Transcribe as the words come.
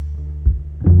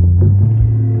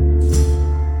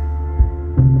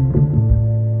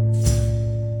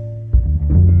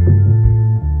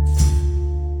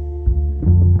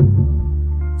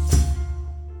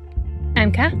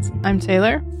I'm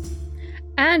Taylor.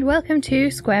 And welcome to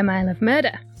Square Mile of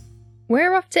Murder.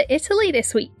 We're off to Italy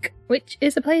this week, which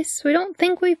is a place we don't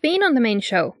think we've been on the main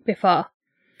show before.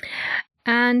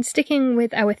 And sticking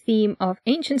with our theme of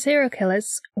ancient serial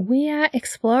killers, we are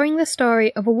exploring the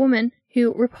story of a woman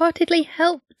who reportedly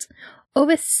helped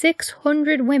over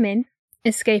 600 women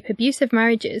escape abusive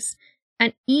marriages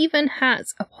and even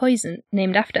has a poison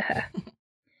named after her.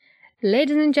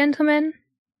 Ladies and gentlemen,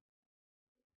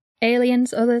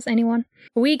 aliens, others, anyone,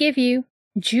 we give you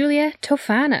Giulia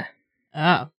Tofana.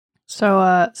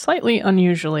 So slightly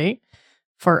unusually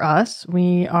for us,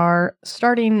 we are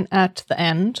starting at the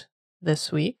end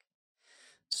this week.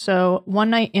 So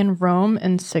one night in Rome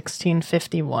in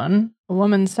 1651, a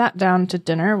woman sat down to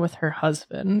dinner with her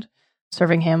husband,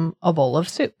 serving him a bowl of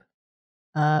soup.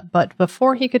 But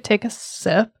before he could take a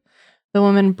sip, the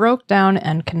woman broke down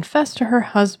and confessed to her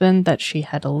husband that she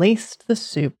had laced the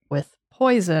soup with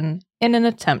poison in an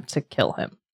attempt to kill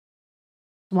him.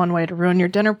 One way to ruin your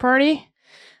dinner party.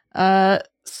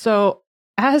 So,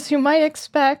 as you might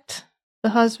expect, the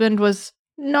husband was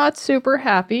not super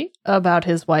happy about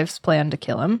his wife's plan to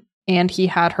kill him, and he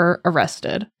had her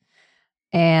arrested.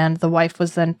 And the wife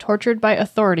was then tortured by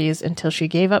authorities until she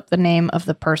gave up the name of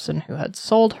the person who had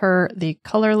sold her the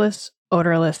colorless,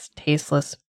 odorless,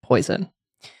 tasteless poison.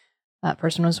 That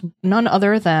person was none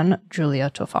other than Giulia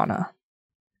Tofana.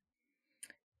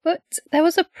 But there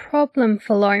was a problem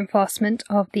for law enforcement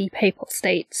of the Papal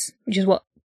States, which is what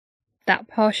that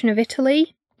portion of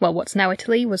Italy, well, what's now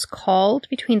Italy, was called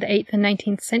between the 8th and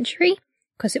 19th century,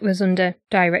 because it was under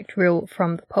direct rule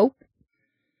from the Pope.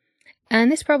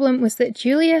 And this problem was that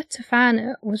Giulia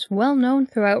Tofana was well known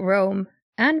throughout Rome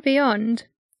and beyond,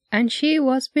 and she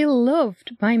was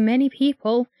beloved by many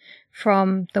people,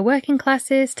 from the working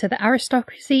classes to the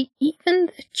aristocracy, even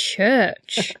the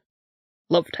church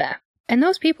loved her. And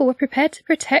those people were prepared to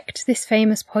protect this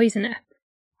famous poisoner.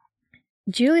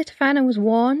 Giulia Tofana was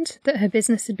warned that her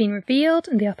business had been revealed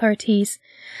and the authorities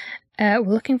were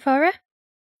looking for her,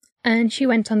 and she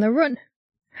went on the run,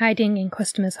 hiding in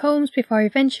customers' homes before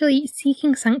eventually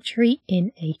seeking sanctuary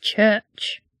in a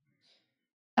church.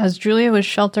 As Giulia was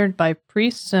sheltered by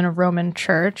priests in a Roman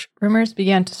church, rumors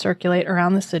began to circulate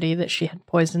around the city that she had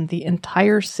poisoned the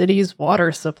entire city's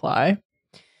water supply,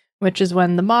 which is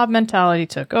when the mob mentality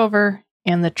took over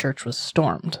and the church was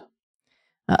stormed.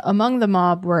 Among the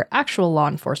mob were actual law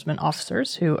enforcement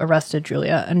officers who arrested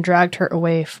Giulia and dragged her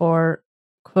away for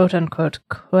quote-unquote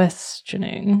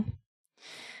questioning.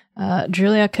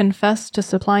 Giulia confessed to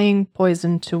supplying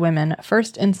poison to women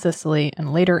first in Sicily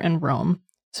and later in Rome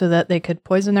so that they could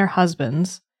poison their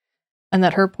husbands, and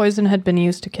that her poison had been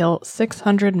used to kill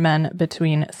 600 men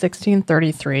between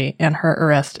 1633 and her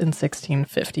arrest in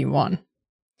 1651.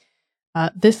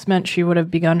 This meant she would have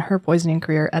begun her poisoning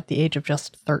career at the age of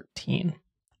just 13.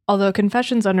 Although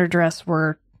confessions under duress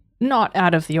were not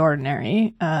out of the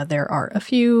ordinary, there are a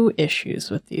few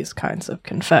issues with these kinds of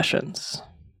confessions.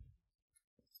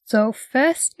 So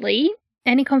firstly,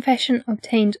 any confession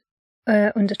obtained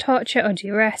under torture or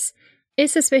duress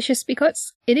is suspicious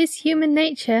because it is human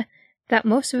nature that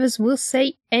most of us will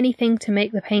say anything to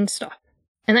make the pain stop.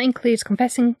 And that includes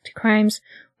confessing to crimes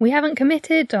we haven't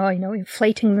committed or,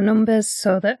 inflating the numbers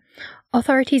so that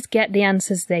authorities get the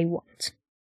answers they want.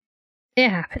 It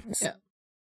happens. Yeah.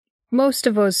 Most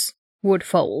of us would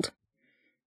fold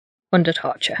under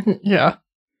torture. Yeah.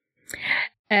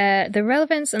 The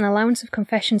relevance and allowance of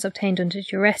confessions obtained under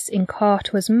duress in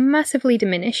court was massively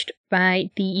diminished by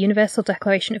the Universal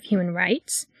Declaration of Human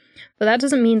Rights, but that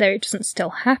doesn't mean that it doesn't still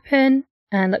happen,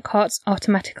 and that courts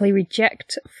automatically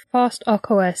reject forced or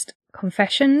coerced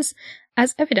confessions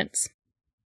as evidence.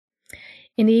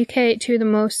 In the UK, two of the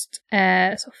most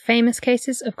famous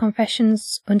cases of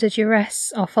confessions under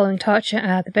duress or following torture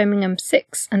are the Birmingham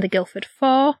 6 and the Guildford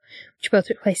 4, which both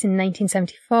took place in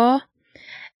 1974.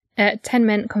 10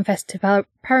 men confessed to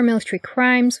paramilitary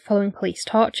crimes following police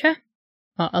torture,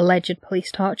 or alleged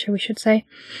police torture, we should say,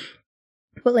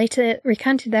 but later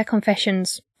recanted their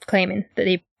confessions, claiming that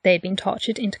they had been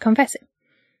tortured into confessing.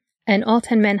 And all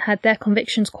 10 men had their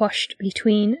convictions quashed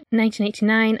between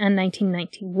 1989 and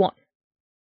 1991.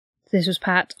 This was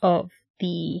part of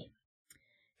the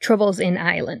Troubles in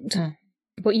Ireland.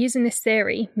 But using this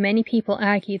theory, many people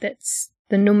argue that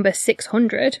the number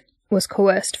 600 was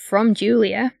coerced from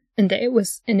Giulia and that it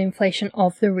was an inflation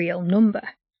of the real number.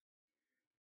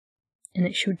 And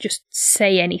it should just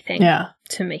say anything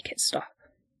to make it stop.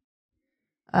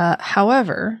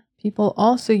 However, people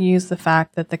also use the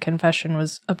fact that the confession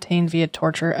was obtained via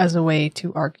torture as a way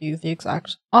to argue the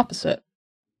exact opposite.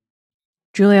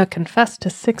 Giulia confessed to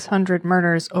 600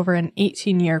 murders over an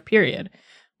 18-year period,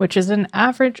 which is an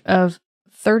average of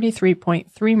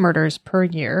 33.3 murders per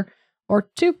year, or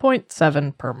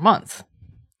 2.7 per month.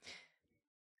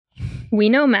 We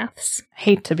know maths.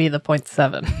 Hate to be the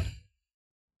 0.7.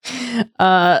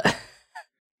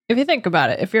 If you think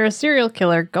about it, if you're a serial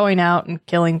killer going out and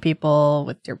killing people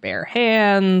with your bare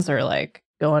hands or like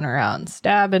going around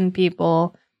stabbing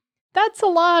people, that's a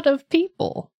lot of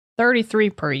people.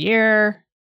 33 per year,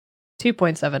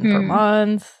 2.7 per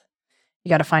month. You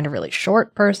got to find a really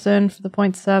short person for the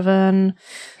 0.7.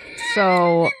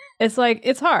 So it's like,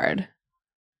 it's hard.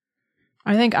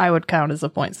 I think I would count as a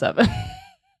 0.7.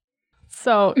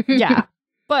 So, yeah.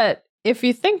 But if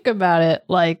you think about it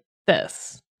like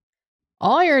this,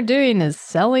 all you're doing is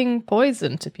selling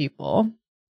poison to people,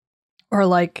 or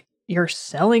like you're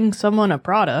selling someone a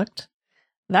product.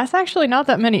 That's actually not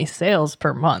that many sales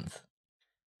per month.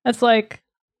 That's like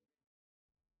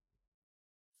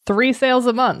 3 sales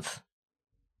a month.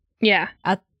 Yeah.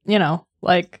 That's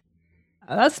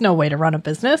no way to run a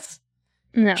business.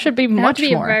 No. It should be much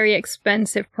be more. A very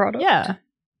expensive product. Yeah.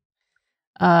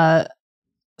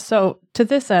 So, to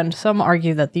this end, some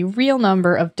argue that the real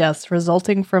number of deaths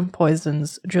resulting from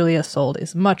poisons Julia sold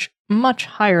is much, much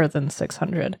higher than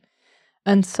 600.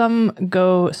 And some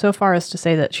go so far as to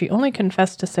say that she only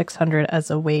confessed to 600 as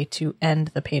a way to end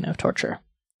the pain of torture.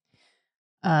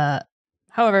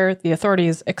 However, the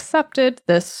authorities accepted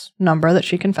this number that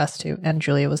she confessed to, and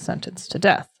Julia was sentenced to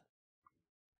death.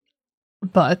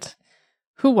 But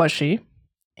who was she?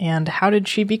 And how did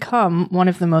she become one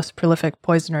of the most prolific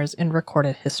poisoners in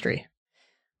recorded history?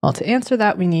 Well, to answer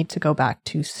that, we need to go back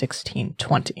to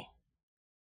 1620.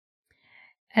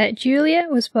 Julia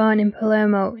was born in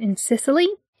Palermo in Sicily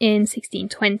in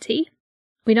 1620.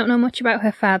 We don't know much about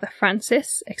her father,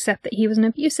 Francis, except that he was an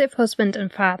abusive husband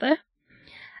and father.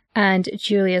 And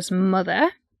Julia's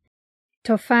mother,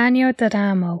 Tofanio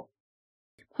d'Adamo,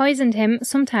 poisoned him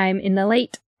sometime in the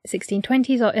late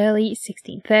 1620s or early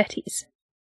 1630s.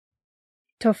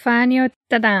 Tofanio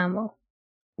d'Adamo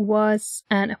was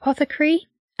an apothecary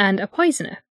and a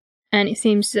poisoner, and it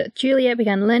seems that Julia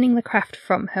began learning the craft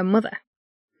from her mother.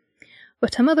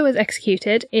 But her mother was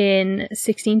executed in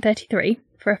 1633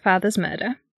 for her father's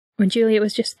murder, when Julia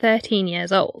was just 13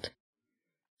 years old.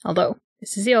 Although,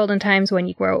 this is the olden times when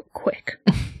you grow up quick.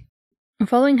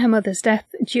 Following her mother's death,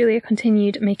 Julia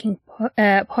continued making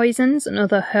poisons and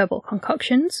other herbal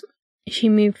concoctions. She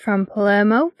moved from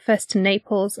Palermo, first to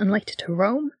Naples and later to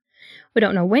Rome. We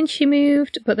don't know when she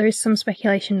moved, but there is some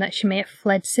speculation that she may have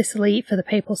fled Sicily for the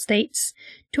Papal States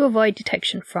to avoid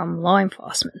detection from law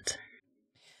enforcement.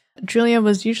 Julia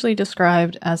was usually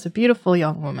described as a beautiful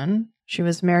young woman. She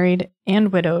was married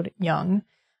and widowed young,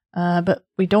 but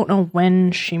we don't know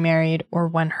when she married or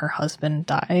when her husband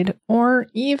died, or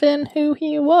even who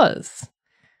he was.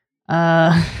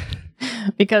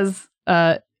 Because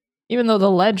even though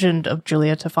the legend of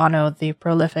Julia Tofano, the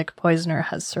prolific poisoner,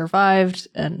 has survived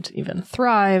and even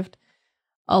thrived,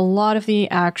 a lot of the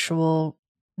actual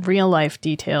real-life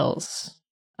details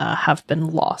have been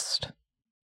lost.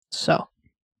 So,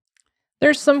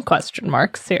 there's some question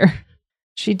marks here.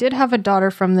 She did have a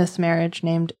daughter from this marriage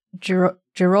named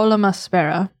Girolama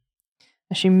Spera.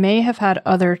 She may have had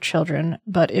other children,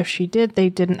 but if she did, they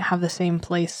didn't have the same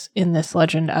place in this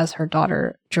legend as her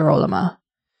daughter, Girolama.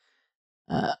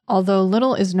 Although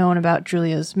little is known about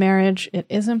Julia's marriage, it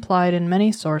is implied in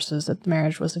many sources that the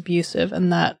marriage was abusive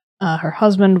and that her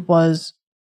husband was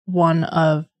one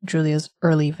of Julia's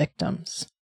early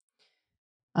victims.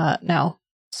 Now,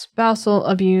 spousal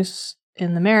abuse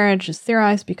in the marriage is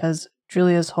theorized because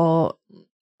Julia's whole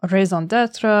raison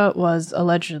d'etre was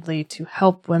allegedly to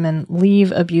help women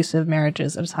leave abusive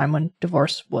marriages at a time when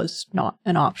divorce was not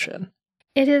an option.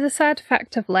 It is a sad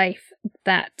fact of life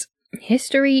that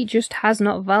history just has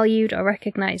not valued or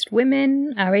recognized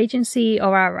women, our agency,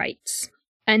 or our rights.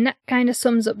 And that kind of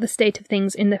sums up the state of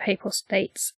things in the Papal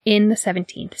States in the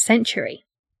 17th century.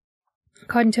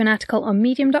 According to an article on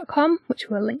Medium.com, which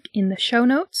we'll link in the show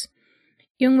notes,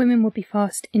 young women would be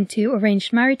forced into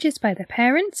arranged marriages by their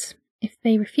parents. If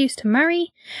they refused to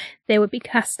marry, they would be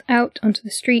cast out onto the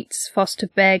streets, forced to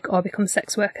beg or become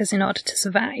sex workers in order to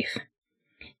survive.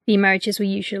 The marriages were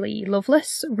usually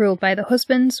loveless, ruled by the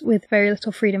husbands, with very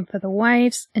little freedom for the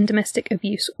wives, and domestic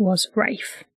abuse was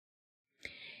rife.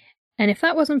 And if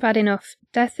that wasn't bad enough,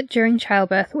 death during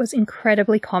childbirth was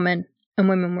incredibly common, and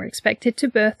women were expected to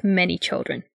birth many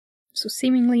children. So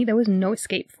seemingly there was no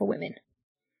escape for women.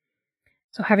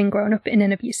 So having grown up in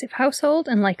an abusive household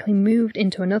and likely moved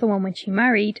into another one when she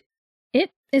married, it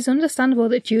is understandable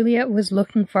that Julia was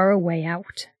looking for a way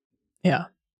out. Yeah.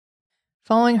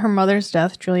 Following her mother's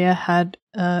death, Julia had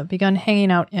begun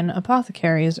hanging out in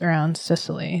apothecaries around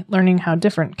Sicily, learning how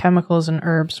different chemicals and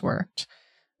herbs worked.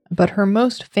 But her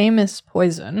most famous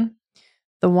poison,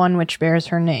 the one which bears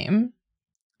her name,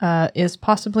 is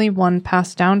possibly one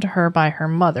passed down to her by her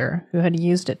mother, who had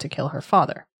used it to kill her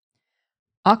father.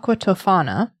 Aqua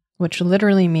tofana, which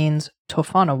literally means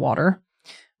tofana water,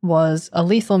 was a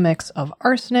lethal mix of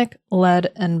arsenic,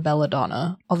 lead, and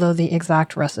belladonna, although the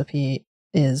exact recipe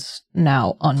is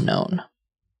now unknown.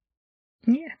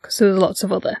 Yeah, because there was lots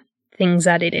of other things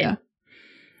added in. Yeah.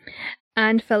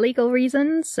 And for legal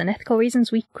reasons and ethical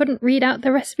reasons, we couldn't read out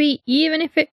the recipe, even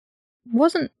if it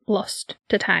wasn't lost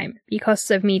to time,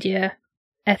 because of media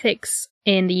ethics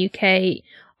in the UK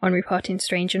on reporting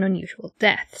strange and unusual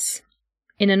deaths.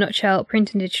 In a nutshell,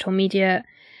 print and digital media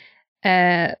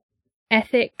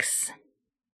ethics,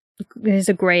 there's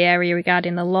a grey area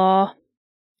regarding the law.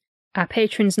 Our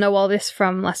patrons know all this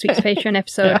from last week's Patreon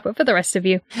episode, yeah. But for the rest of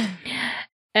you,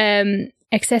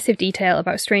 excessive detail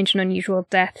about strange and unusual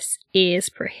deaths is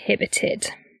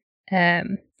prohibited.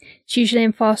 It's usually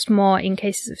enforced more in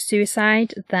cases of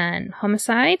suicide than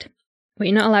homicide, but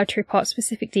you're not allowed to report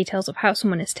specific details of how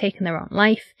someone has taken their own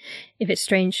life, if it's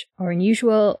strange or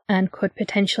unusual, and could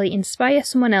potentially inspire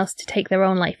someone else to take their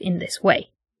own life in this way.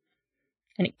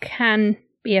 And it can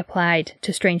be applied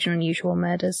to strange and unusual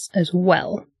murders as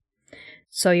well.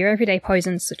 So your everyday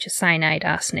poisons such as cyanide,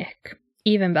 arsenic,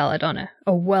 even belladonna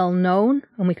are well known,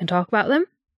 and we can talk about them.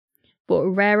 But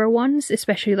rarer ones,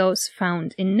 especially those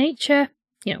found in nature,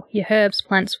 you know, your herbs,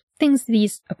 plants, things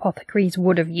these apothecaries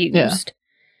would have used,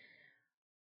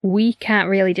 we can't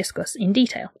really discuss in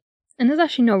detail. And there's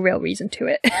actually no real reason to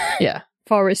it. Yeah.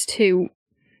 For us to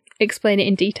explain it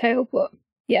in detail, but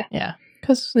yeah. Yeah.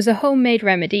 Because it was a homemade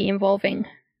remedy involving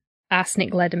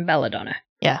arsenic, lead, and belladonna.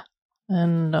 Yeah.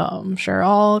 And I'm sure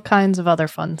all kinds of other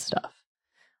fun stuff.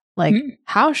 Like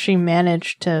how she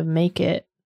managed to make it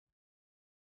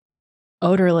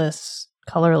odorless,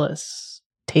 colorless,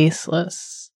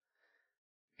 tasteless.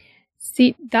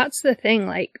 See, that's the thing.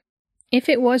 Like, if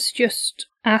it was just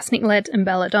arsenic, lead, and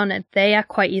belladonna, they are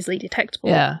quite easily detectable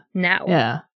now.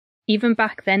 Yeah. Even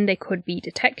back then, they could be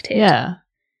detected. Yeah.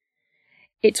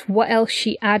 It's what else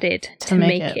she added to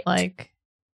make it like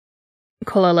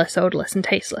colorless, odorless, and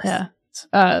tasteless. Yeah.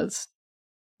 It's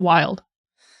wild.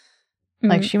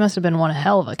 Like, she must have been one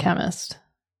hell of a chemist.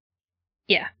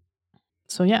 Yeah.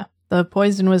 So, yeah, the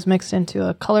poison was mixed into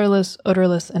a colorless,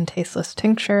 odorless, and tasteless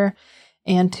tincture.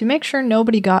 And to make sure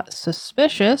nobody got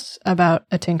suspicious about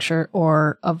a tincture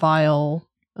or a vial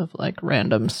of, like,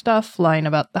 random stuff lying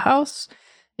about the house,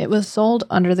 it was sold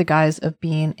under the guise of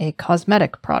being a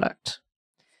cosmetic product.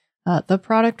 The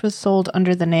product was sold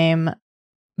under the name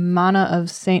Manna of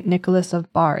St. Nicholas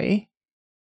of Bari.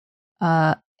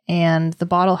 And the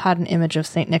bottle had an image of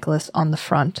St. Nicholas on the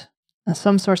front.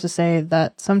 Some sources say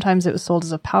that sometimes it was sold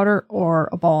as a powder or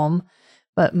a balm,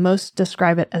 but most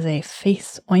describe it as a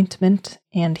face ointment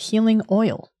and healing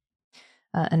oil.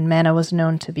 And manna was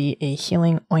known to be a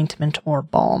healing ointment or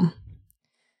balm.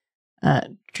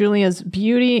 Julia's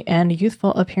beauty and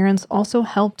youthful appearance also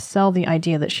helped sell the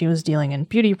idea that she was dealing in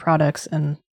beauty products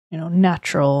and,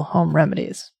 natural home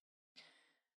remedies.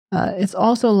 It's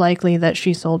also likely that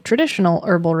she sold traditional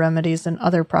herbal remedies and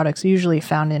other products usually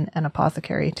found in an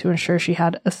apothecary to ensure she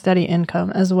had a steady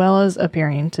income, as well as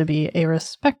appearing to be a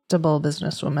respectable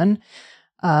businesswoman,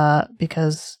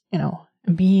 because,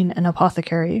 being an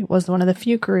apothecary was one of the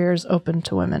few careers open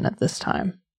to women at this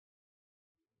time.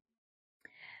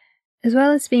 As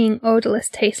well as being odorless,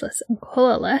 tasteless, and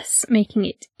colourless, making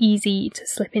it easy to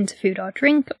slip into food or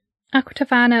drink, aqua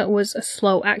tofana was a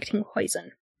slow-acting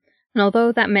poison. And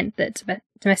although that meant that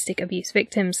domestic abuse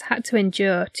victims had to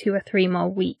endure 2 or 3 more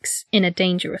weeks in a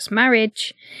dangerous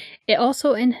marriage, it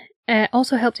also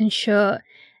helped ensure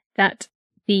that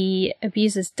the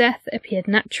abuser's death appeared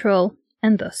natural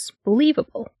and thus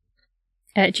believable.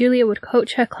 Julia would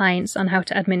coach her clients on how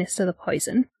to administer the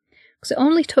poison, because it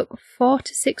only took 4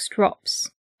 to 6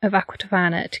 drops of aqua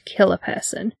tofana to kill a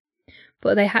person,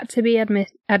 but they had to be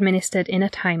administered in a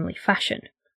timely fashion.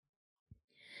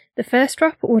 The first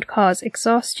drop would cause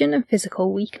exhaustion and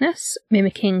physical weakness,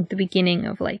 mimicking the beginning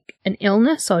of an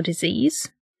illness or disease,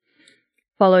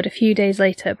 followed a few days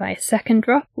later by a second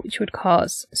drop, which would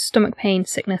cause stomach pain,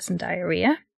 sickness, and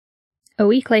diarrhea. A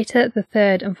week later, the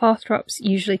third and fourth drops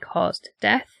usually caused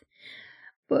death,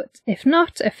 but if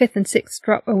not, a 5th and 6th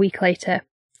drop a week later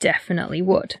definitely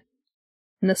would.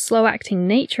 And the slow-acting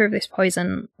nature of this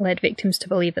poison led victims to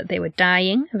believe that they were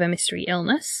dying of a mystery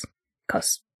illness,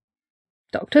 because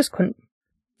doctors couldn't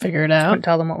figure it out. Couldn't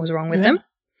tell them what was wrong with them.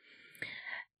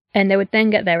 And they would then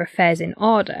get their affairs in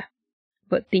order.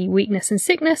 but the weakness and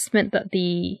sickness meant that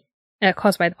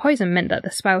caused by the poison meant that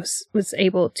the spouse was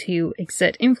able to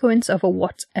exert influence over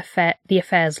what the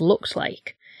affairs looked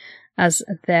like, as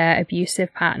their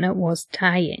abusive partner was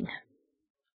dying.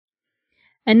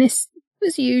 And this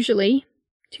was usually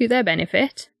to their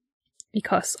benefit,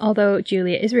 because although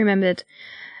Julia is remembered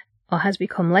or has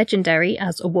become legendary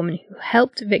as a woman who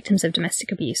helped victims of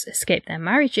domestic abuse escape their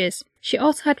marriages, she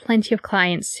also had plenty of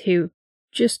clients who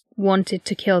just wanted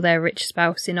to kill their rich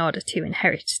spouse in order to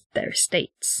inherit their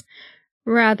estates,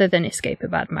 rather than escape a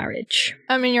bad marriage.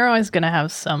 I mean, you're always going to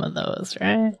have some of those,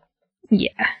 right?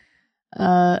 Yeah.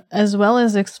 As well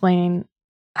as explaining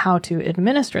how to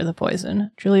administer the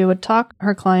poison, Julia would talk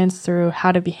her clients through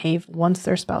how to behave once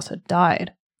their spouse had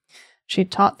died. She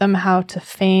taught them how to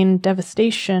feign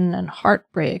devastation and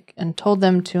heartbreak and told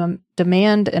them to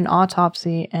demand an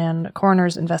autopsy and a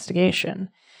coroner's investigation,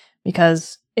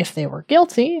 because if they were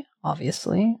guilty,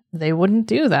 obviously, they wouldn't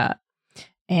do that.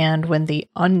 And when the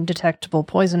undetectable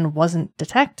poison wasn't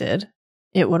detected,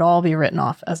 it would all be written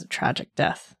off as a tragic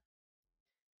death.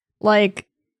 Like,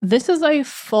 this is a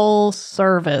full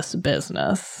service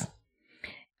business.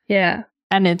 Yeah.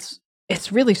 And it's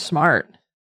really smart.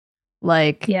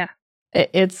 Like, yeah.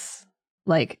 It's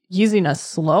like using a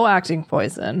slow acting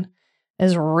poison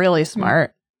is really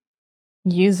smart.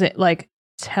 Use it, like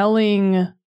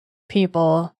telling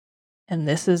people, and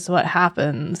this is what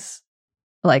happens.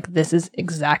 Like, this is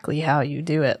exactly how you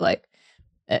do it. Like,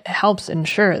 it helps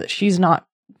ensure that she's not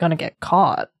going to get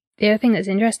caught. The other thing that's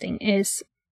interesting is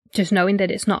just knowing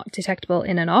that it's not detectable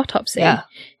in an autopsy. Yeah.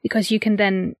 Because you can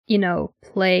then,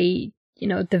 play,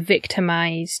 the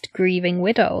victimized, grieving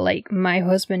widow. Like, my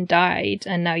husband died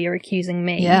and now you're accusing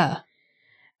me. Yeah.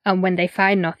 And when they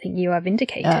find nothing, you are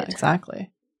vindicated. Yeah,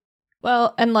 exactly.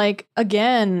 Well, and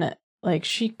again,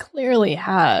 she clearly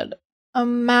had a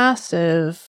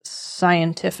massive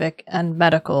scientific and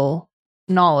medical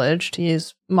knowledge, to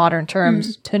use modern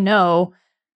terms, to know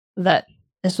that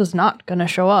this was not going to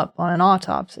show up on an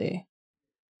autopsy.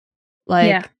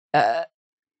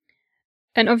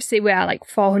 And obviously we are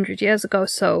 400 years ago,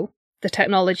 so the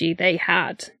technology they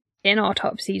had in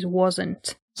autopsies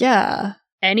wasn't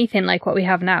anything like what we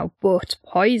have now, but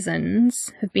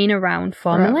poisons have been around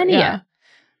for millennia.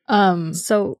 Yeah.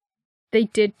 So they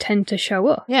did tend to show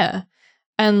up. Yeah.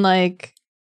 And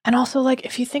also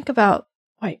if you think about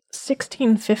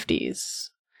 1650s,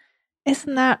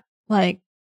 isn't that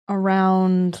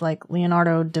around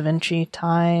Leonardo da Vinci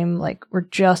time? We're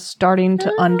just starting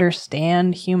to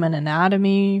understand human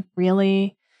anatomy,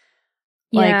 really.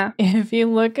 Yeah. If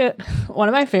you look at, one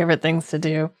of my favorite things to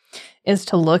do is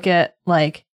to look at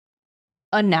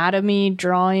anatomy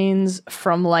drawings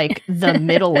from the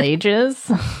Middle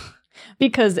Ages,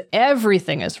 because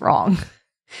everything is wrong.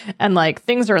 And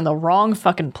things are in the wrong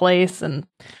fucking place, and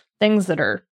things that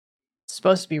are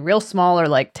supposed to be real small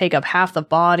are take up half the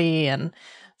body. And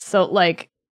so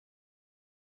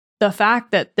the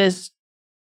fact that this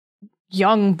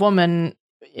young woman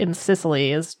in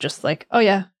Sicily is just oh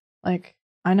yeah,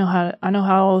 I know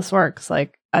how all this works.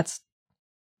 That's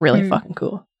really fucking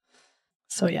cool.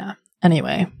 So yeah.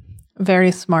 Anyway,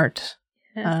 very smart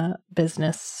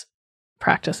business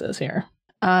practices here.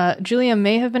 Julia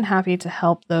may have been happy to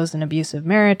help those in abusive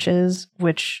marriages,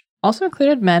 which also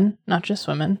included men, not just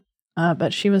women.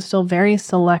 But she was still very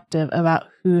selective about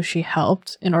who she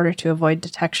helped in order to avoid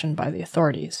detection by the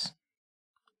authorities.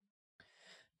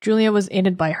 Julia was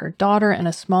aided by her daughter and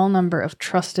a small number of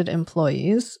trusted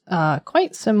employees,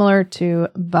 quite similar to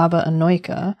Baba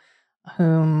Anoika,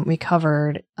 whom we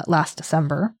covered last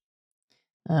December.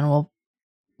 And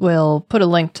we'll put a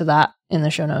link to that in the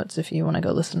show notes if you want to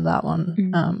go listen to that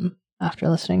one after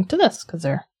listening to this, because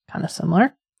they're kind of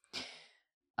similar.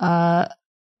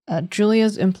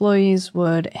 Julia's employees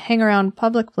would hang around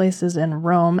public places in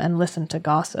Rome and listen to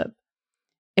gossip.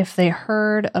 If they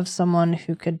heard of someone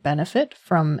who could benefit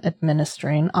from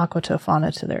administering aqua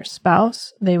tofana to their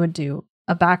spouse, they would do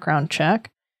a background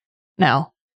check.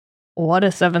 Now, what a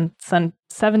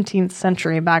 17th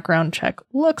century background check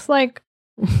looks like,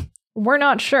 we're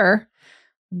not sure,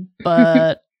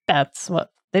 but that's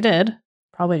what they did.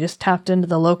 Probably just tapped into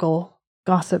the local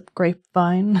gossip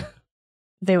grapevine.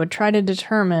 They would try to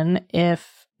determine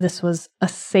if this was a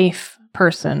safe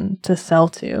person to sell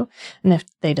to. And if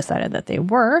they decided that they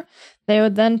were, they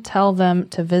would then tell them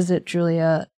to visit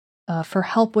Julia for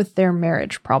help with their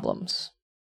marriage problems.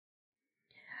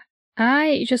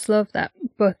 I just love that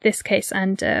both this case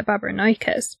and Barbara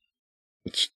Anoika's,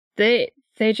 they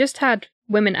just had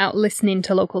women out listening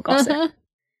to local gossip.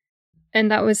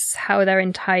 And that was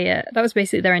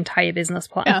basically their entire business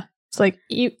plan. Yeah. It's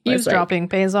eavesdropping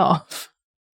pays off.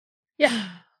 Yeah.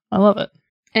 I love it.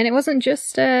 And it wasn't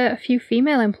just a few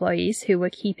female employees who were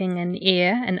keeping an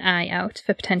ear and eye out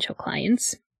for potential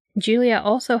clients. Julia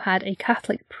also had a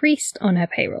Catholic priest on her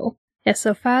payroll. Yes,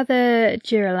 so Father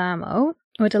Girolamo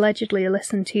would allegedly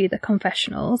listen to the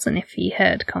confessionals, and if he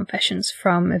heard confessions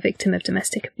from a victim of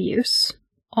domestic abuse,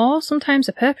 or sometimes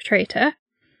a perpetrator,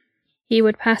 he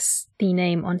would pass the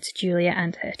name on to Julia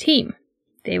and her team.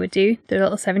 They would do the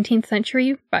little 17th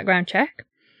century background check,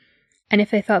 and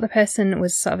if they thought the person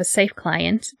was sort of a safe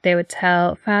client, they would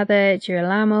tell Father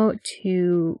Girolamo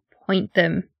to point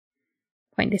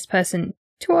this person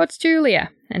towards Julia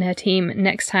and her team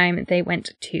next time they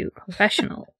went to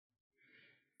confessional.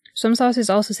 Some sources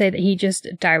also say that he just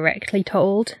directly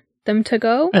told them to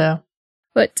go. Yeah.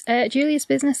 But Julia's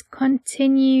business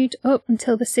continued up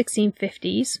until the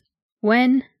 1650s,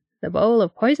 when the bowl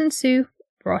of poisoned soup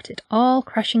brought it all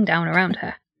crashing down around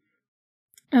her.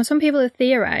 Now, some people have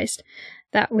theorized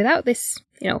that without this,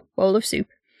 bowl of soup,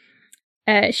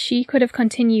 she could have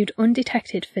continued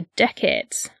undetected for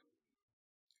decades.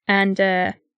 And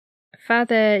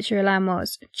Father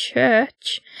Girolamo's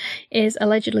church is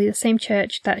allegedly the same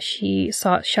church that she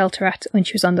sought shelter at when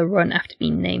she was on the run after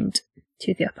being named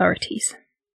to the authorities.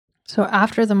 So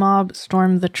after the mob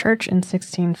stormed the church in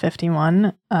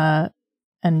 1651,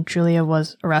 and Julia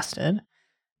was arrested.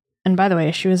 And by the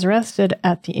way, she was arrested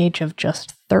at the age of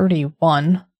just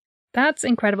 31. That's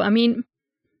incredible. I mean,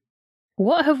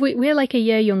 we're like a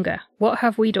year younger. What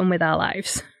have we done with our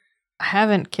lives? I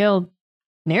haven't killed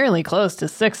nearly close to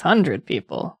 600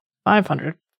 people.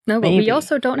 500. No, but maybe. we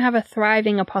also don't have a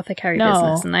thriving apothecary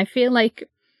business. And I feel like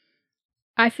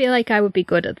I would be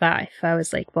good at that if I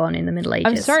was born in the Middle Ages.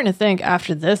 I'm starting to think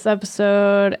after this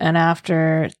episode and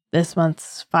after this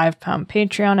month's £5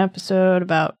 Patreon episode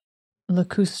about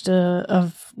Locusta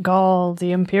of Gaul,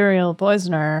 the Imperial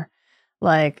Poisoner,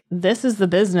 this is the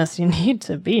business you need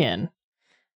to be in.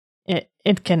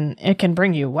 It can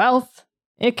bring you wealth.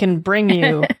 It can bring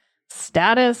you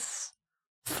status,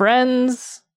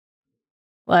 friends,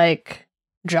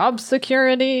 job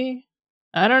security.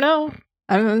 I don't know.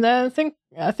 I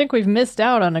think we've missed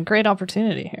out on a great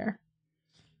opportunity here.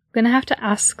 I'm gonna have to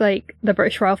ask the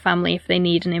British royal family if they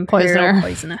need an imperial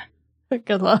poisoner.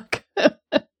 Good luck.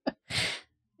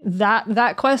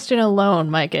 That question alone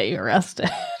might get you arrested.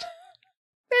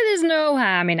 There's no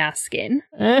harm in asking.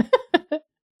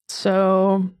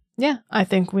 So, yeah, I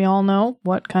think we all know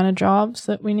what kind of jobs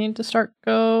that we need to start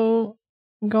going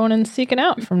and seeking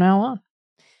out from now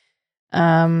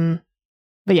on.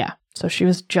 But yeah, so she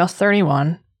was just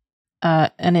 31,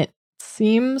 and it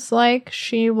seems like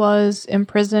she was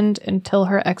imprisoned until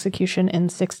her execution in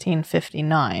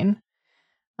 1659.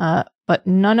 But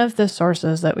none of the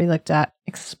sources that we looked at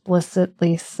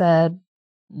explicitly said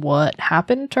what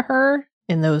happened to her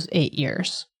in those 8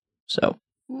 years. So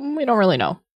we don't really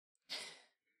know.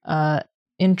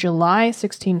 In July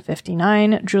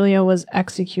 1659, Julia was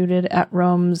executed at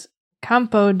Rome's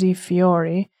Campo di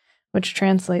Fiori, which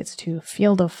translates to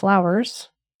Field of Flowers.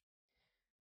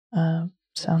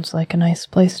 Sounds like a nice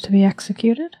place to be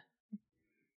executed.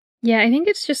 Yeah, I think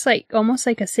it's just almost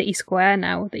like a city square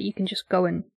now that you can just go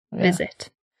and visit.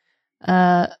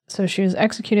 So she was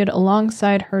executed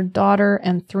alongside her daughter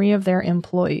and 3 of their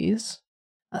employees.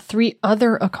 3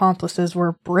 other accomplices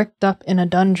were bricked up in a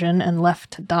dungeon and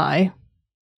left to die.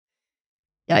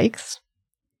 Yikes.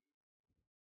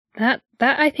 That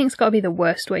I think's got to be the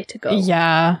worst way to go.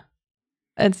 Yeah.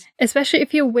 Especially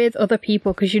if you're with other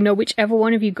people, because whichever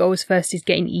one of you goes first is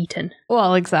getting eaten.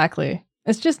 Well, exactly.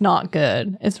 It's just not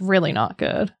good. It's really not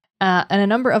good. And a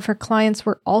number of her clients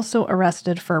were also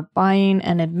arrested for buying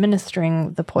and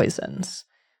administering the poisons.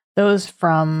 Those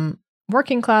from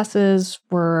working classes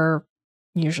were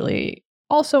usually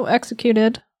also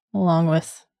executed, along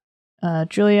with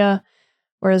Julia,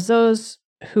 whereas those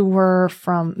who were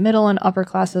from middle and upper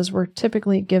classes were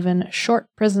typically given short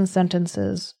prison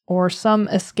sentences, or some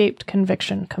escaped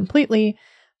conviction completely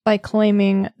by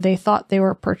claiming they thought they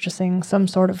were purchasing some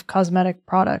sort of cosmetic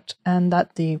product and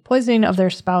that the poisoning of their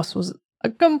spouse was a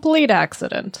complete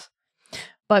accident.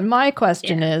 But my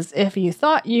question is, if you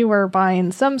thought you were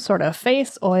buying some sort of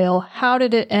face oil, how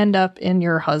did it end up in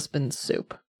your husband's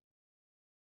soup?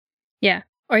 Yeah.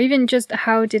 Or even just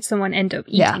how did someone end up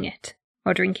eating it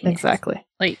or drinking it? Exactly.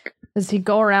 Does he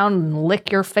go around and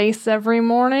lick your face every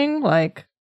morning? I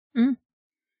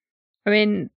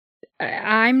mean,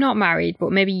 I'm not married,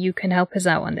 but maybe you can help us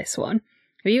out on this one.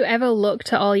 Have you ever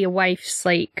looked at all your wife's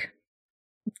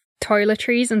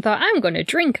toiletries and thought, I'm going to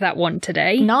drink that one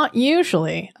today? Not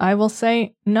usually. I will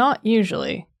say not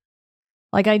usually.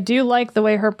 Like, I do like the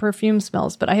way her perfume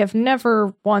smells, but I have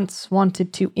never once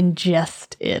wanted to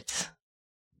ingest it.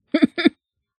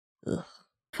 Ugh.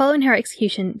 Following her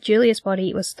execution, Julia's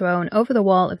body was thrown over the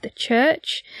wall of the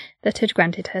church that had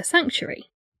granted her sanctuary.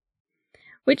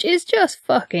 Which is just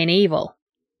fucking evil.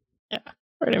 Yeah,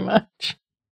 pretty much.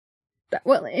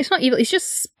 Well, it's not evil, it's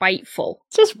just spiteful.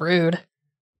 It's just rude.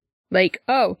 Like,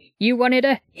 oh, you wanted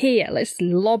her? Here, let's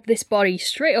lob this body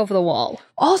straight over the wall.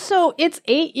 Also, it's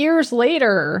 8 years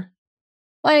later.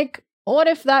 Like, what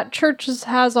if that church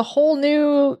has a whole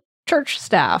new church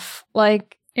staff?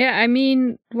 Like, yeah, I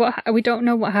mean, we don't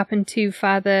know what happened to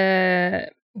Father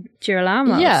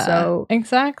Girolamo. Yeah, so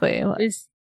exactly.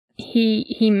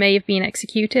 He may have been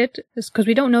executed, because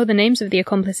we don't know the names of the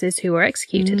accomplices who were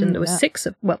executed, and there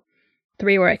were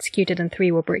 3 were executed and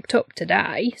 3 were bricked up to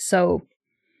die. So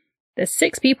there's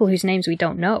 6 people whose names we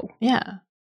don't know. Yeah.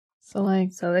 So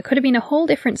there could have been a whole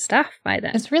different staff by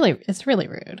then. It's really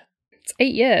rude. It's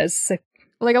 8 years. So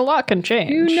like, a lot can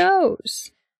change. Who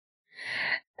knows?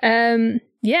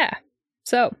 Yeah.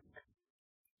 So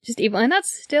just evil, and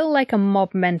that's still like a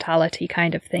mob mentality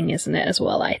kind of thing, isn't it? As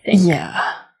well, I think.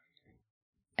 Yeah.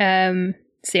 So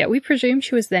yeah, we presume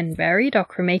she was then buried or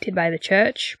cremated by the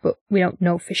church, but we don't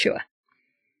know for sure.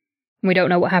 We don't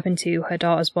know what happened to her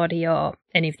daughter's body or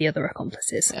any of the other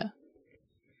accomplices. Yeah.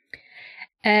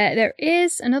 There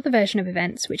is another version of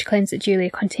events which claims that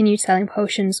Julia continued selling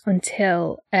potions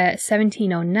until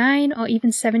 1709 or even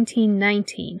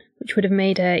 1719, which would have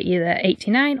made her either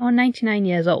 89 or 99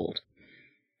 years old.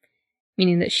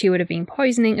 Meaning that she would have been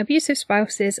poisoning abusive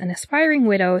spouses and aspiring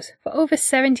widows for over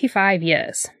 75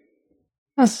 years.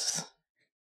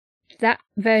 That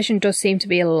version does seem to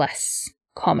be less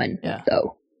common,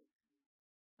 though.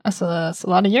 That's a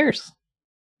lot of years.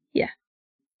 Yeah.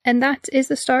 And that is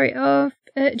the story of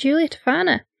Julia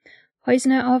Tofana,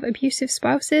 poisoner of abusive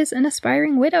spouses and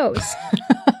aspiring widows.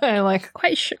 I like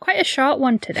quite a short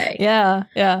one today. Yeah.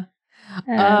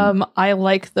 I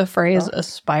like the phrase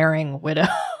 "aspiring widow."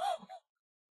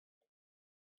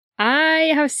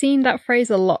 I have seen that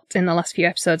phrase a lot in the last few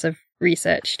episodes I've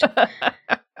researched.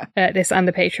 This and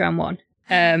the Patreon one.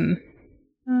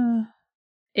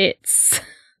 It's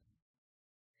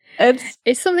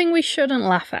something we shouldn't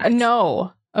laugh at.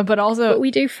 No, but we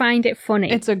do find it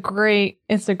funny. It's a great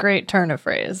turn of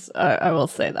phrase. I will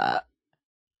say that.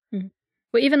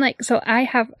 But even so I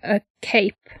have a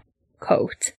cape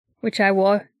coat which I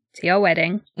wore to your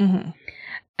wedding,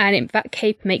 and that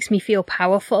cape makes me feel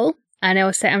powerful. And I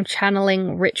will say I'm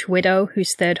channeling Rich Widow,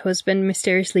 whose 3rd husband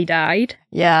mysteriously died.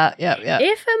 Yeah.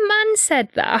 If a man said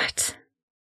that,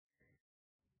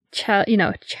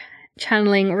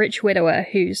 channeling Rich Widower,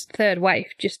 whose 3rd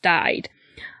wife just died,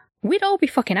 we'd all be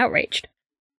fucking outraged.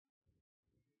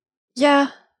 Yeah,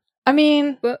 I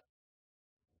mean... But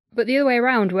the other way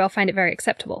around, we all find it very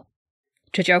acceptable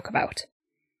to joke about.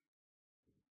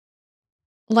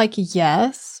 Like,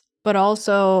 yes, but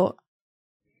also...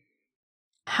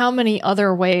 how many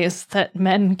other ways that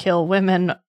men kill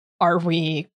women are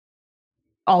we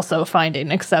also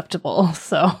finding acceptable?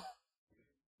 So,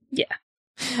 yeah,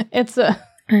 it's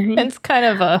kind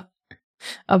of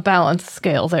a balanced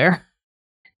scale there.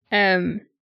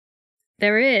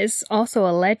 There is also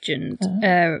a legend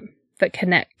that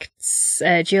connects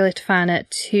Julia Tofana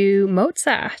to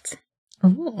Mozart.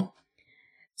 Ooh.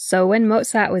 So when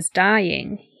Mozart was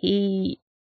dying, he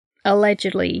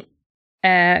allegedly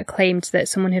claimed that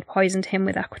someone had poisoned him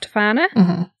with aqua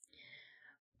tofana.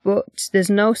 But there's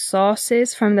no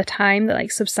sources from the time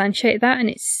that substantiate that, and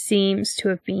it seems to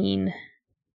have been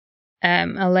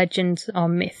a legend or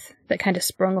myth that kind of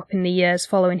sprung up in the years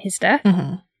following his death.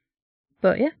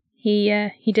 But yeah,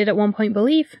 he did at one point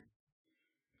believe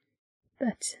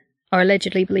that, or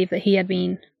allegedly believe that he had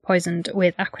been poisoned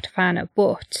with aqua tofana,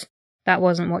 but that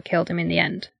wasn't what killed him in the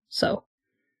end. So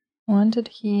when did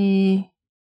he...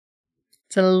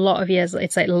 It's a lot of years.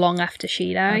 It's long after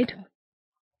she died. Okay.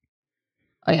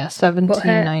 Oh yeah,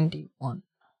 1791.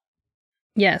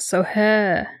 Yeah, so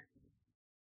her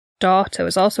daughter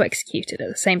was also executed at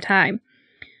the same time.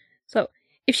 So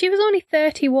if she was only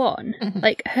 31,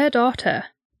 her daughter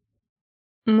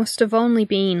must have only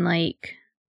been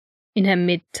in her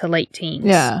mid to late teens.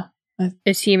 Yeah.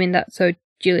 Assuming that, so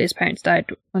Julia's parents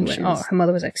died or her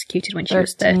mother was executed when she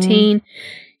was 13.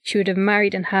 She would have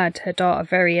married and had her daughter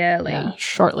very early. Yeah,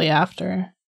 shortly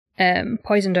after.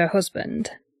 Poisoned her husband.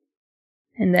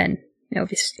 And then,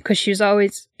 obviously, because she was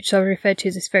always referred to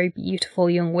as this very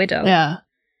beautiful young widow. Yeah.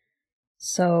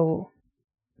 So,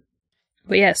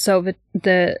 but yeah, so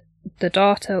the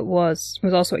daughter was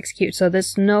also executed. So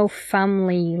there's no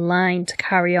family line to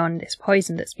carry on this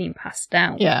poison that's being passed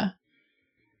down. Yeah.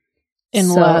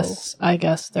 Unless, I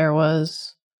guess, there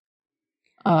was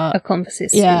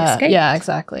accomplices to yeah, escape. yeah,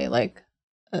 exactly. Like,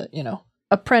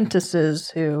 apprentices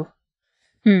who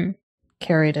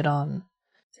carried it on.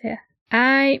 Yeah.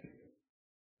 I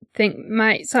think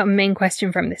my sort of main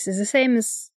question from this is the same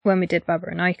as when we did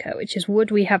Babylonica, which is, would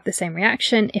we have the same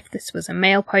reaction if this was a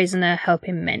male poisoner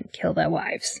helping men kill their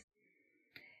wives?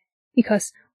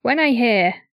 Because when I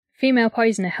hear female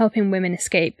poisoner helping women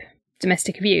escape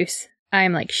domestic abuse, I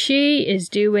am like, she is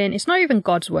doing, it's not even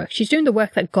God's work, she's doing the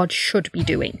work that God should be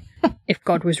doing if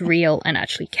God was real and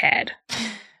actually cared.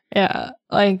 Yeah,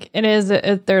 like, there's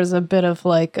a bit of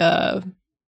like I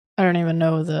don't even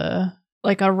know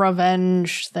like a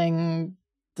revenge thing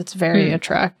that's very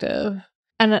attractive.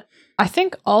 And I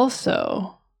think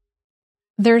also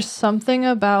there's something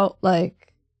about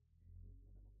like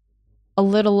a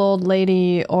little old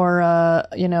lady or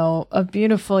a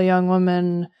beautiful young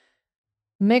woman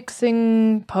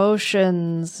mixing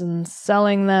potions and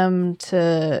selling them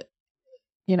to,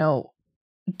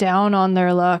 down on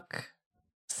their luck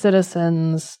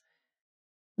citizens.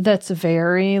 That's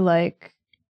very like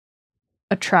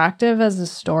attractive as a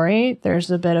story. There's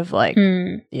a bit of like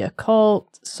the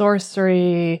occult,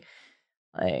 sorcery,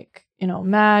 like,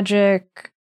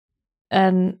 magic,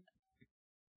 and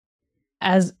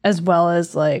as well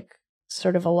as like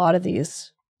sort of a lot of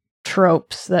these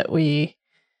tropes that we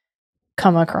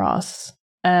come across.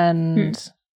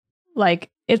 And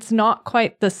like, it's not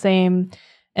quite the same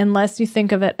unless you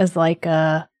think of it as like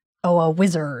a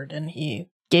wizard and he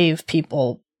gave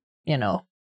people,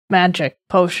 magic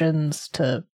potions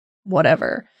to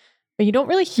whatever. But you don't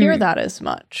really hear that as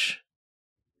much.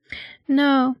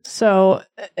 No. So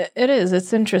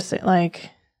it's interesting.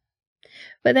 Like,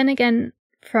 but then again,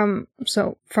 from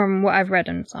what I've read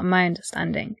and on my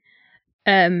understanding,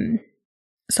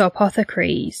 so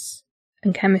apothecaries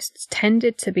and chemists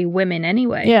tended to be women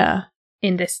anyway. Yeah.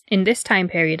 In this time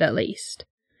period, at least,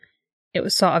 it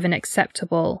was sort of an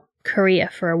acceptable career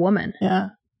for a woman. Yeah.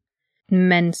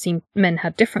 Men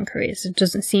had different careers. It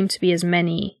doesn't seem to be as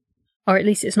many, or at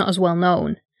least it's not as well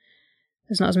known.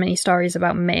 There's not as many stories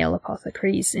about male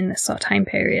apothecaries in this sort of time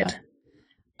period. Yeah.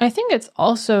 I think it's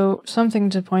also something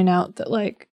to point out that,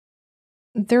 like,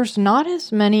 there's not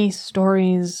as many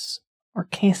stories or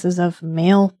cases of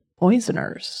male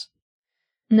poisoners.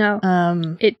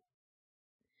 No.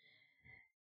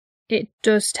 It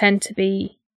does tend to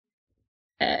be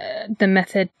the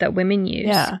method that women use.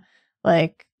 Yeah.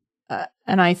 Like,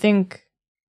 and I think,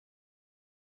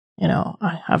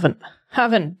 I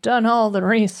haven't done all the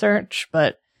research,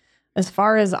 but as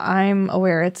far as I'm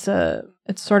aware, it's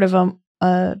sort of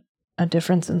a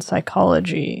difference in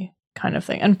psychology kind of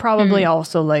thing, and probably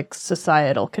also like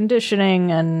societal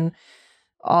conditioning and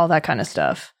all that kind of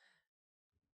stuff.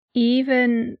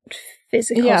 Even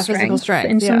physical strength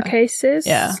in some cases.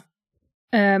 Yeah.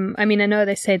 I mean, I know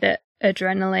they say that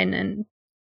adrenaline and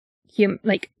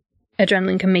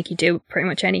adrenaline can make you do pretty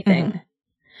much anything.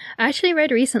 I actually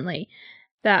read recently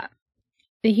that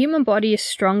the human body is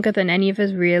stronger than any of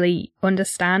us really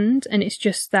understand, and it's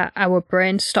just that our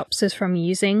brain stops us from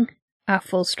using our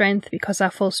full strength, because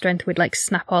our full strength would like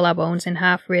snap all our bones in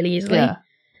half really easily. Yeah.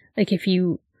 Like if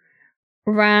you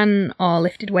ran or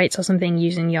lifted weights or something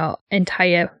using your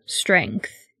entire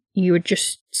strength, you would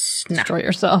just snap. Destroy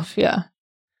yourself, yeah.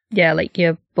 Yeah, like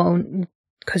your bone,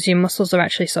 because your muscles are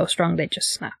actually so strong, they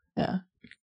just snap. Yeah.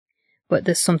 But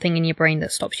there's something in your brain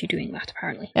that stops you doing that,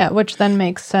 apparently. Yeah, which then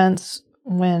makes sense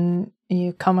when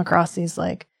you come across these,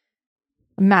 like,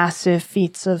 massive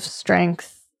feats of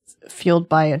strength fueled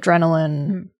by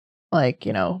adrenaline, like,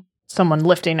 someone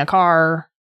lifting a car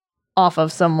off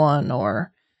of someone,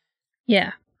 or...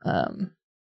 Yeah.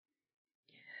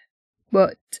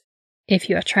 But if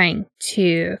you are trying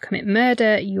to commit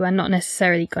murder, you are not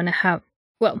necessarily going to have...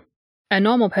 Well, a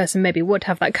normal person maybe would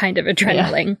have that kind of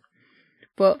adrenaline,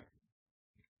 but...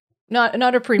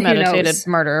 Not a premeditated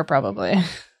murder, probably.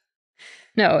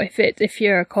 No, if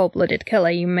you're a cold-blooded killer,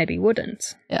 you maybe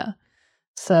wouldn't. Yeah.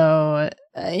 So,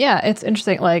 it's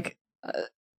interesting. Like,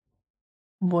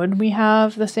 would we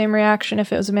have the same reaction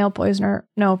if it was a male poisoner?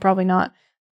 No, probably not.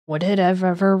 Would it have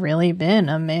ever really been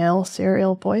a male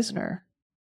serial poisoner?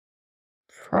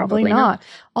 Probably not.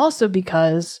 Also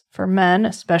because for men,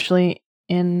 especially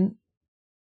in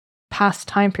past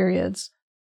time periods,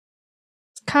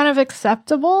 it's kind of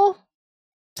acceptable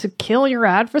to kill your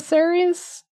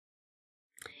adversaries.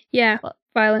 Yeah,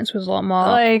 violence was a lot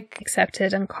more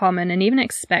accepted and common, and even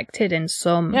expected in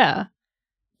some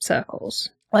circles.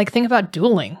 Like, think about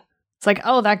dueling. It's like,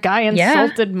 oh, that guy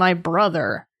insulted my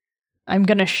brother. I'm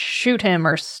gonna shoot him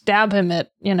or stab him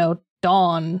at,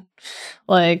 dawn.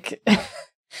 Like,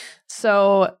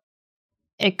 So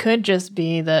it could just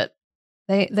be that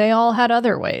they all had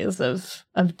other ways of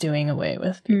doing away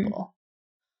with people.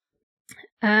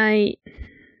 I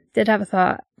did have a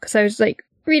thought, because I was like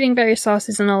reading various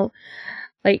sources and all.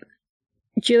 Like,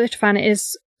 Julia Trofana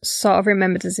is sort of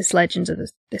remembered as this legend of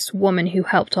this woman who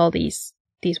helped all these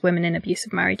women in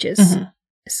abusive marriages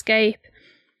escape.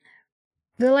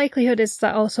 The likelihood is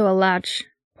that also a large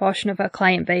portion of her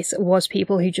client base was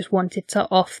people who just wanted to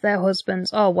off their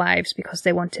husbands or wives because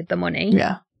they wanted the money.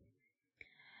 Yeah.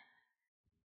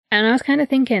 And I was kind of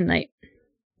thinking, like,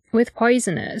 with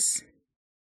poisoners,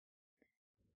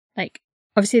 like,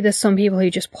 obviously there's some people who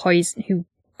just who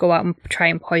go out and try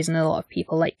and poison a lot of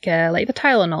people, like the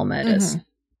Tylenol murders,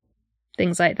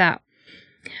 things like that.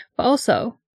 But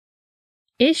also,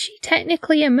 is she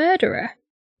technically a murderer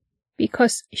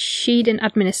because she didn't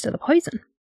administer the poison?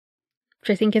 Which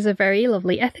I think is a very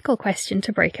lovely ethical question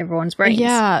to break everyone's brains.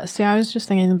 Yeah, see, I was just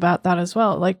thinking about that as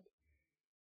well. Like,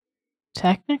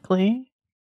 technically,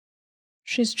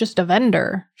 she's just a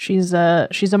vendor. She's a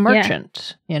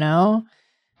merchant, you know?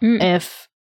 If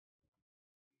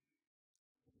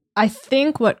I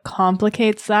think what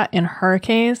complicates that in her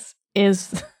case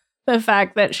is the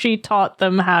fact that she taught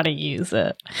them how to use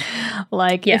it.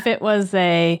 Like, if it was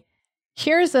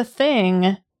here's a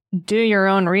thing, do your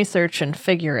own research and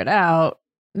figure it out,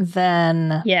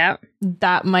 then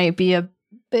that might be a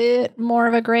bit more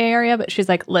of a gray area. But she's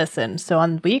like, listen, so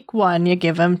on week 1, you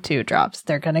give them 2 drops.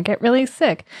 They're going to get really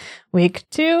sick. Week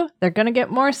 2, they're going to get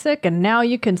more sick. And now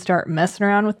you can start messing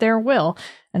around with their will.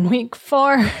 And week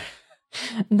 4,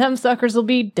 them suckers will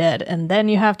be dead. And then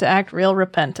you have to act real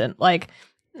repentant. Like,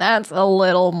 that's a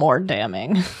little more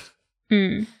damning.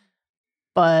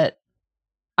 But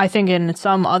I think in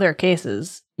some other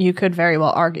cases, you could very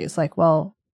well argue, it's like,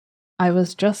 well, I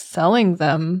was just selling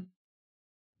them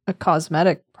a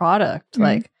cosmetic product.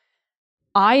 Like,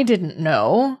 I didn't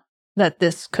know that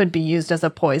this could be used as a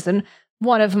poison.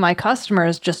 One of my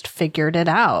customers just figured it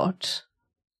out.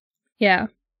 Yeah.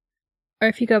 Or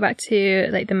if you go back to,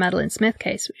 like, the Madeline Smith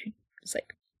case, which was,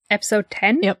 like, episode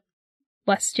 10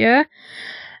 last year.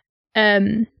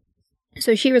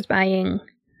 So she was buying,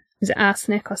 was it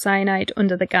arsenic or cyanide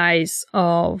under the guise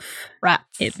of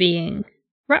rats, it being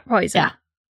rat poison. Yeah.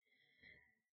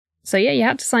 So yeah, you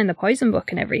had to sign the poison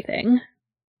book and everything.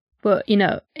 But, you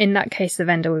know, in that case, the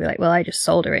vendor would be like, well, I just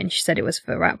sold her and she said it was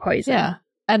for rat poison. Yeah.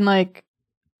 And, like,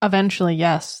 eventually,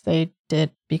 yes, they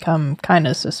did become kind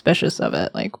of suspicious of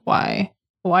it. Like, why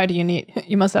do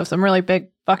you must have some really big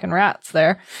fucking rats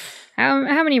there.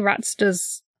 How many rats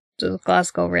does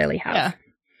Glasgow really have?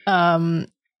 Yeah.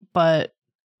 But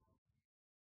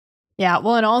yeah,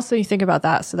 well, and also you think about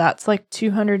that. So that's like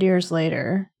 200 years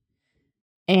later.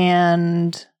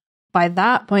 And by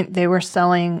that point, they were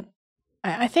selling,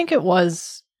 I think it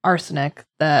was arsenic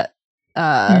that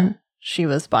she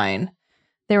was buying.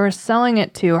 They were selling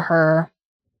it to her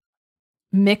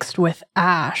mixed with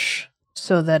ash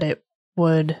so that it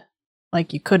would,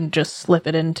 like, you couldn't just slip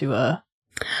it into a...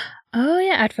 Oh,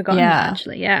 yeah, I'd forgotten that,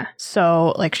 actually, yeah.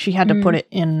 So, like, she had to put it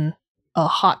in a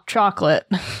hot chocolate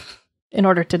in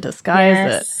order to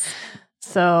disguise it.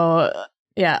 So,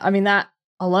 yeah, I mean, that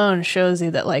alone shows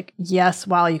you that, like, yes,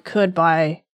 while you could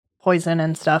buy poison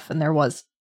and stuff, and there was,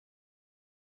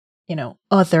 you know,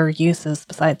 other uses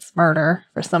besides murder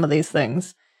for some of these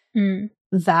things,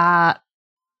 that,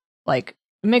 like,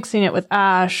 mixing it with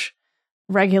ash,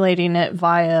 regulating it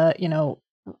via, you know,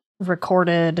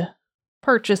 recorded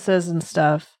purchases and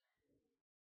stuff,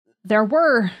 there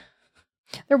were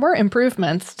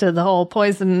improvements to the whole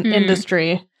poison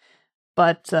industry,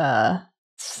 but it's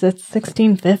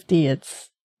 1650. It's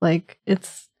like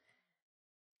it's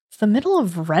the middle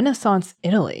of Renaissance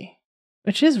Italy,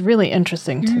 which is really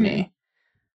interesting to me.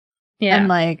 Yeah, and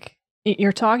like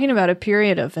you're talking about a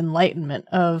period of enlightenment,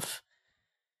 of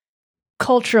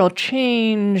cultural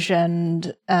change,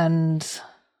 and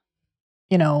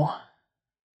you know,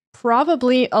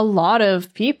 probably a lot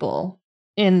of people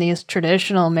in these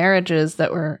traditional marriages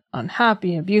that were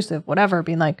unhappy, abusive, whatever,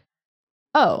 being like,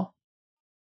 oh,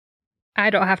 I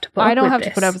don't have to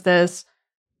put up with this.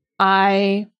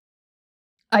 I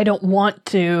don't want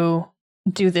to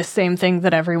do the same thing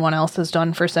that everyone else has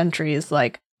done for centuries.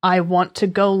 Like, I want to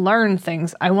go learn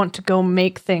things. I want to go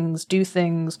make things, do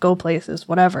things, go places,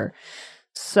 whatever.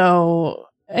 So,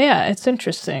 yeah, it's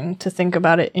interesting to think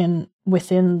about it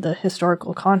within the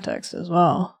historical context as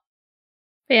well.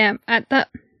 Yeah,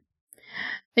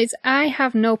 I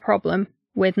have no problem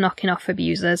with knocking off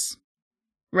abusers,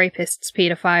 rapists,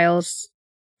 pedophiles.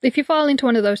 If you fall into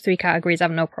one of those 3 categories, I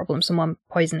have no problem someone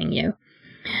poisoning you.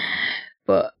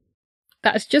 But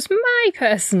that's just my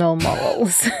personal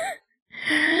morals.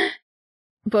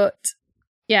 But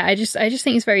yeah, I just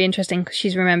think it's very interesting because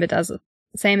she's remembered as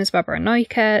same as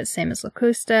Babaranoika, same as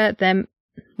Locusta, then,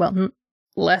 well,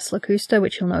 less Locusta,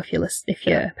 which you'll know if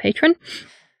you're a patron.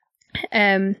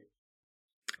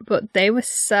 But they were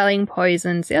selling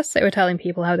poisons. Yes, they were telling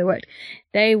people how they worked.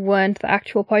 They weren't the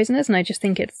actual poisoners, and I just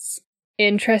think it's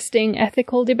interesting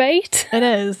ethical debate. It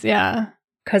is, yeah.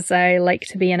 Because I like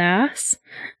to be an ass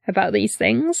about these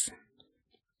things.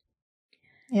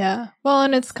 Yeah. Well,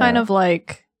 and it's kind of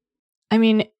like, I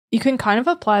mean, you can kind of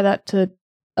apply that to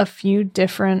a few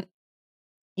different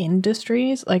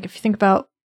industries. Like if you think about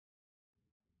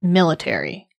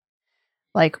military,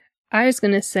 like I was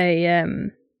going to say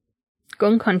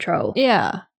gun control.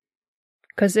 Yeah.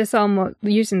 Because it's almost,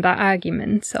 using that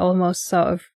argument, almost sort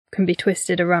of can be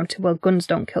twisted around to, well, guns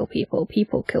don't kill people,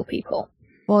 people kill people.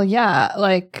 Well, yeah,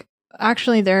 like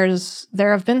actually there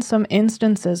have been some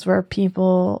instances where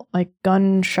people, like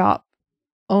gun shop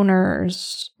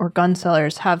owners or gun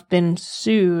sellers, have been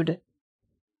sued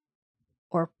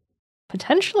or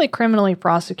potentially criminally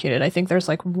prosecuted. I think there's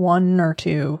like 1 or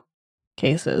 2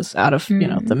 cases out of, you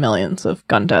know, the millions of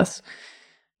gun deaths.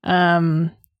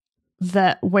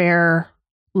 That where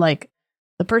like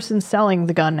the person selling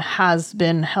the gun has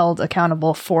been held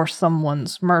accountable for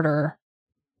someone's murder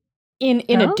in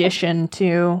addition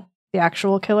to the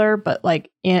actual killer, but like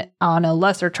on a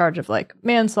lesser charge of like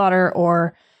manslaughter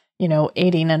or, you know,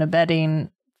 aiding and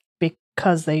abetting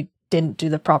because they didn't do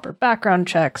the proper background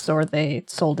checks or they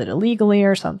sold it illegally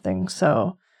or something.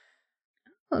 So,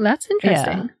 well, that's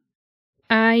interesting.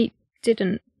 Yeah.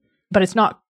 But it's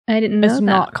not. I didn't know it's that.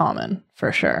 not common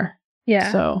for sure.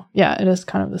 Yeah. So yeah, it is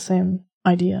kind of the same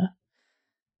idea.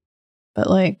 But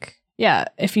like, yeah,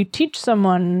 if you teach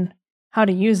someone how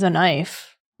to use a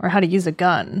knife or how to use a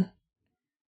gun,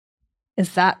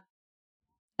 is that,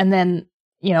 and then,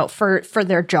 you know, for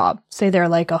their job, say they're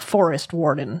like a forest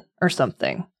warden or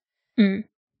something, and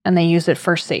they use it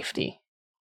for safety,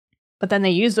 but then they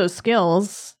use those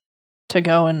skills to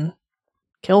go and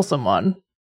kill someone.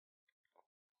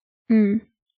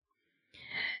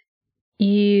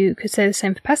 You could say the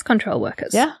same for pest control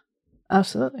workers. Yeah,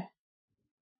 absolutely.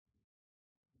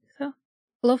 So,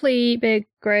 lovely big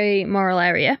grey moral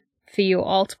area for you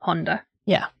all to ponder.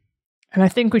 Yeah. And I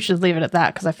think we should leave it at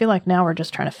that because I feel like now we're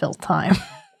just trying to fill time.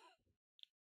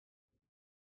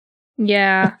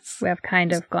 Yeah, we have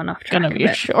kind of gone off track. It's gonna be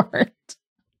short.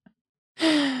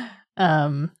 But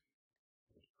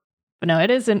no,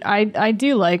 it isn't. I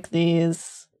do like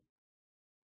these.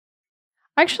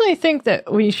 I actually think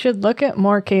that we should look at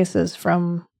more cases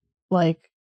from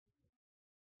like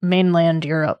mainland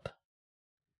Europe.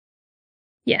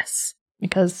 Yes.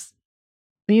 Because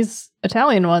these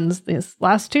Italian ones, these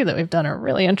last 2 that we've done, are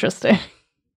really interesting.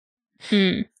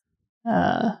 Yeah,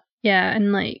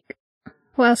 and like,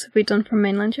 what else have we done from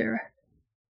mainland Europe?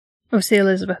 Obviously,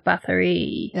 Elizabeth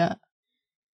Bathory. Yeah.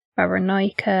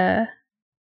 Babaranoika.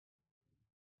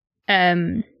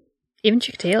 Even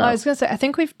Chikatilo. I was going to say, I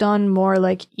think we've done more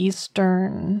like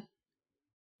Eastern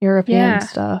European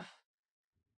stuff.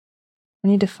 We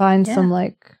need to find some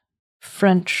like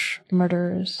French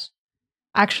murderers.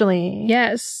 Actually,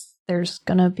 yes, there's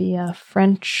going to be a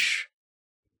French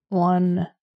one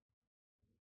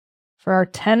for our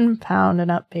 £10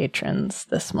 and up patrons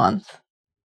this month.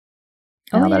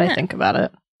 Now that I think about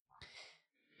it.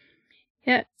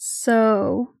 Yeah,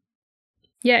 so...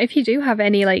 yeah, if you do have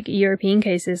any, like, European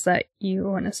cases that you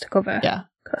want us to cover,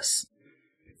 because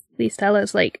please tell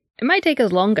us. Like, it might take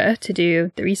us longer to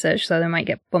do the research, so they might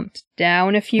get bumped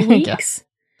down a few weeks,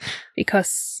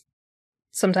 because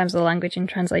sometimes the language and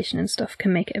translation and stuff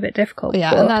can make it a bit difficult.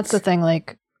 Yeah, and that's the thing,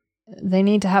 like, they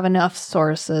need to have enough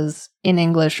sources in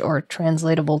English or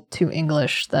translatable to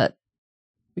English that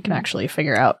we can actually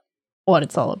figure out what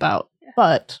it's all about. Yeah.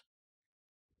 But...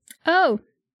 oh,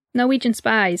 Norwegian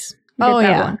Spies.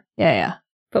 One. Yeah.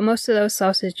 But most of those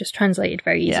sources just translated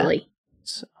very easily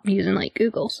using like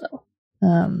Google. So,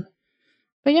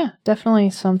 but yeah, definitely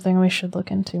something we should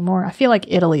look into more. I feel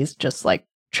like Italy's just like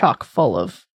chock full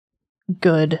of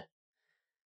good,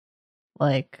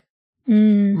 like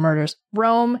murders.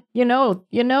 Rome, you know,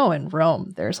 in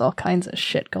Rome, there's all kinds of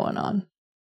shit going on.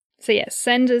 So yeah,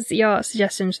 send us your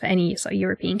suggestions for any sort of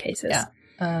European cases. Yeah,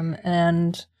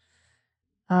 and.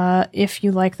 If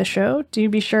you like the show, do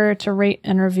be sure to rate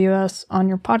and review us on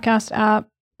your podcast app,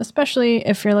 especially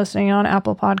if you're listening on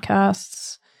Apple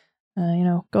Podcasts.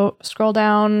 Go scroll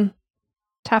down,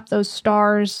 tap those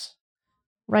stars,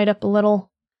 write up a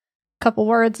couple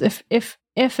words if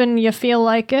and you feel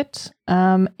like it,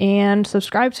 and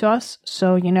subscribe to us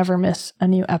so you never miss a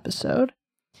new episode.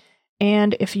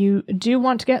 And if you do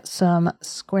want to get some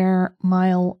Square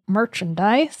Mile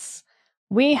merchandise,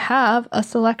 we have a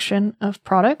selection of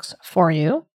products for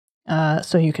you,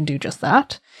 so you can do just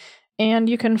that. And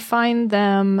you can find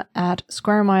them at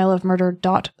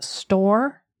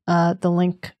squaremileofmurder.store, the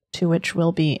link to which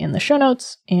will be in the show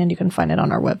notes, and you can find it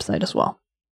on our website as well.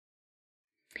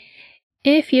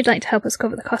 If you'd like to help us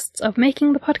cover the costs of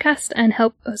making the podcast and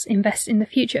help us invest in the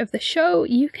future of the show,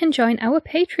 you can join our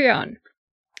Patreon.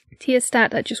 Tiers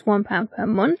start at just £1 per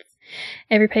month.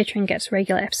 Every patron gets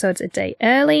regular episodes a day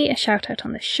early, a shout out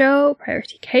on the show,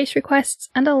 priority case requests,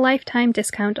 and a lifetime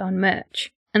discount on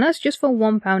merch. And that's just for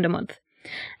 £1 a month.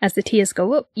 As the tiers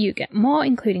go up, you get more,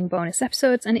 including bonus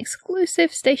episodes and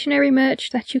exclusive stationery merch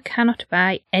that you cannot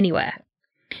buy anywhere.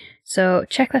 So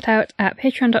check that out at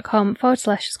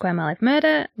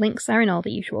patreon.com/squaremileofmurder. Links are in all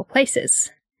the usual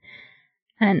places.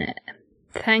 And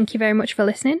thank you very much for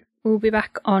listening. We'll be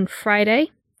back on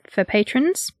Friday for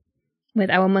patrons with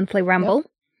our monthly ramble,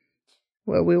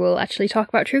 where we will actually talk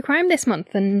about true crime this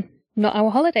month and not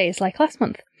our holidays like last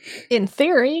month. In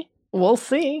theory, we'll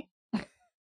see.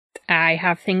 I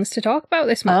have things to talk about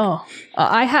this month. Oh,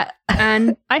 I had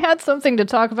something to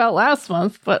talk about last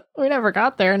month, but we never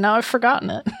got there, and now I've forgotten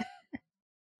it.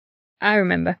 I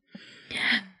remember.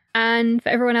 And for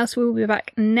everyone else, we will be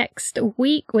back next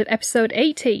week with episode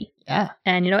 80. Yeah.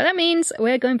 And you know what that means?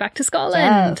 We're going back to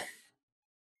Scotland. Yes.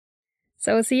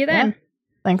 So we'll see you then. Yeah.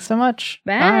 Thanks so much.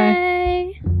 Bye.